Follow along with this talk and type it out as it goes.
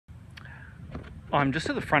I'm just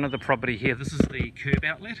at the front of the property here. This is the curb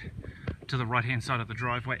outlet to the right hand side of the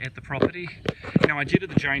driveway at the property. Now I jetted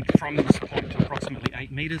the drain from this point to approximately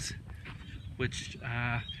 8 metres, which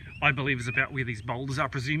I believe is about where these boulders are,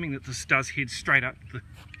 presuming that this does head straight up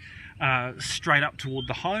toward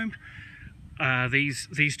the home.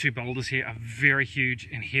 These two boulders here are very huge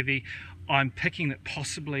and heavy. I'm picking that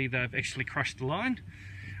possibly they've actually crushed the line,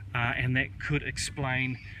 and that could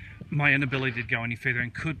explain my inability to go any further,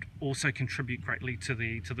 and could also contribute greatly to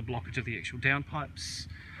the blockage of the actual downpipes.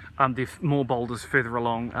 There are more boulders further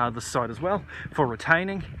along this side as well for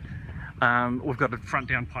retaining. We've got a front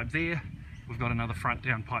downpipe there. We've got another front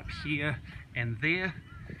downpipe here and there,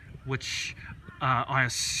 which I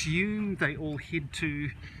assume they all head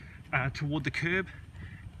toward the curb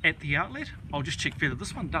at the outlet. I'll just check further.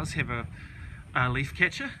 This one does have a leaf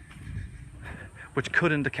catcher, which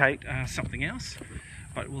could indicate something else,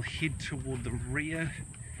 but we'll head toward the rear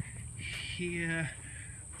here.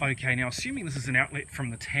 Okay, now assuming this is an outlet from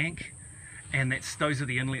the tank, and those are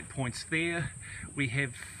the inlet points there, we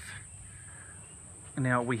have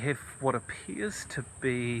what appears to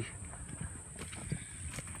be,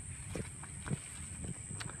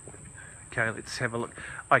 okay, let's have a look.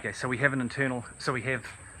 Okay, so we have we have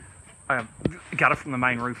a gutter from the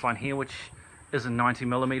main roof line here, which is a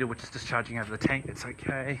 90mm, which is discharging over the tank. That's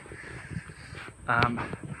okay.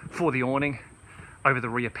 For the awning over the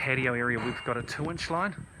rear patio area, we've got a 2-inch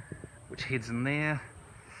line which heads in there.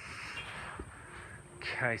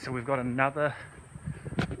 Okay, so we've got another,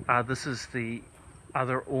 this is the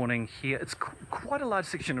other awning here. It's quite a large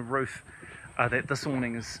section of roof that this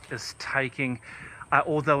awning is taking,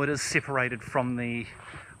 although it is separated from the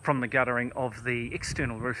guttering of the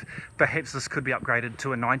external roof. Perhaps this could be upgraded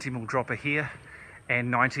to a 90mm dropper here,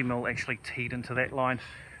 and 90mm actually teed into that line,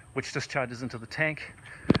 which discharges into the tank.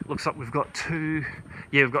 Looks like we've got two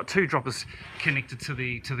droppers connected to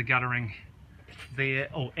the guttering there.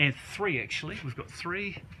 Oh, and 3 actually. We've got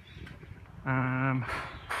 3.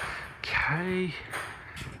 Okay.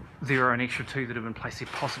 There are an extra 2 that have been placed here,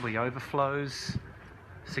 possibly overflows,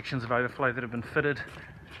 sections of overflow that have been fitted,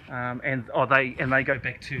 and they go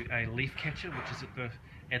back to a leaf catcher, which is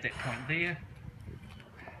at that point there.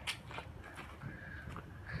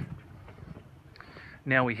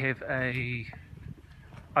 Now we have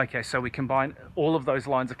okay, so we combine, all of those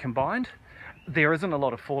lines are combined. There isn't a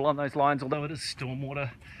lot of fall on those lines, although it is stormwater.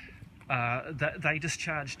 That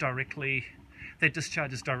discharges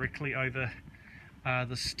directly over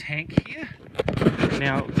this tank here.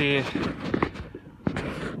 Now there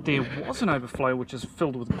was an overflow which is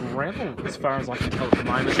filled with gravel, as far as I can tell at the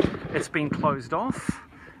moment. It's been closed off,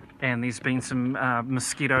 and there's been some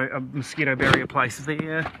mosquito barrier placed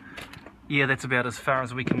there. Yeah, that's about as far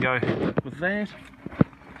as we can go with that.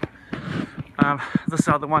 This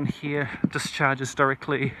other one here discharges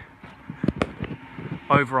directly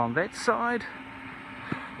over on that side.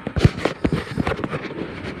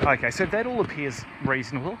 Okay, so that all appears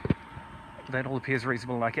reasonable.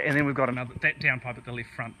 Okay, and then we've got that downpipe at the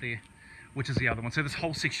left front there, which is the other one. So this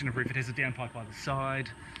whole section of roof, it has a downpipe by the side.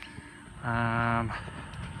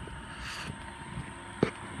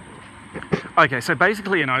 Okay, so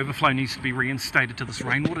basically an overflow needs to be reinstated to this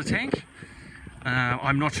rainwater tank.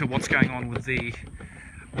 I'm not sure what's going on with the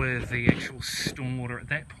actual stormwater at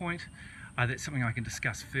that point. That's something I can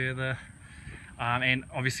discuss further. And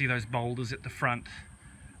obviously those boulders at the front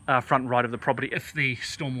right of the property, if the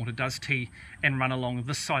stormwater does tee and run along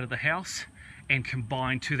this side of the house and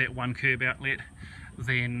combine to that one curb outlet,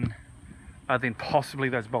 then possibly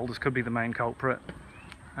those boulders could be the main culprit.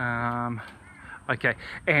 Okay,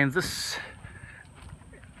 and this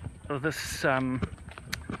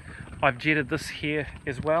I've jetted this here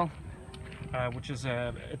as well, which is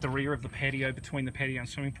at the rear of the patio, between the patio and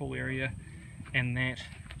swimming pool area, and that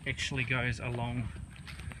actually goes along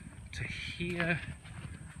to here,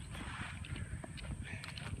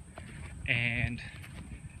 and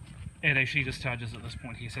it actually discharges at this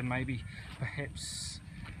point here. So perhaps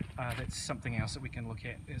that's something else that we can look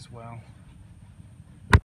at as well.